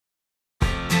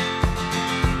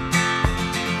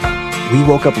We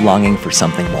woke up longing for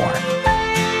something more.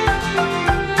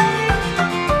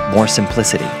 More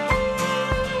simplicity,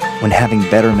 when having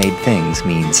better made things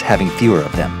means having fewer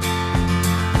of them.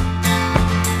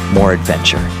 More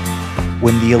adventure,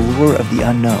 when the allure of the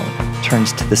unknown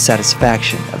turns to the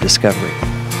satisfaction of discovery.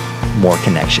 More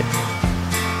connection,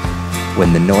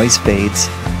 when the noise fades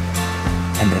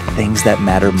and the things that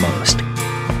matter most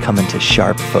come into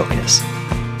sharp focus.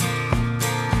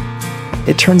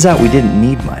 It turns out we didn't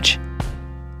need much,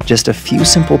 just a few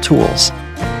simple tools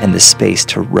and the space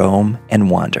to roam and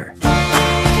wander.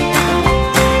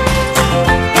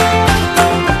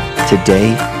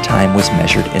 Today, time was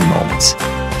measured in moments.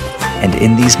 And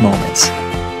in these moments,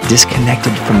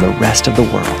 disconnected from the rest of the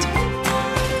world,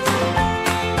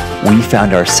 we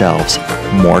found ourselves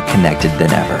more connected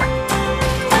than ever.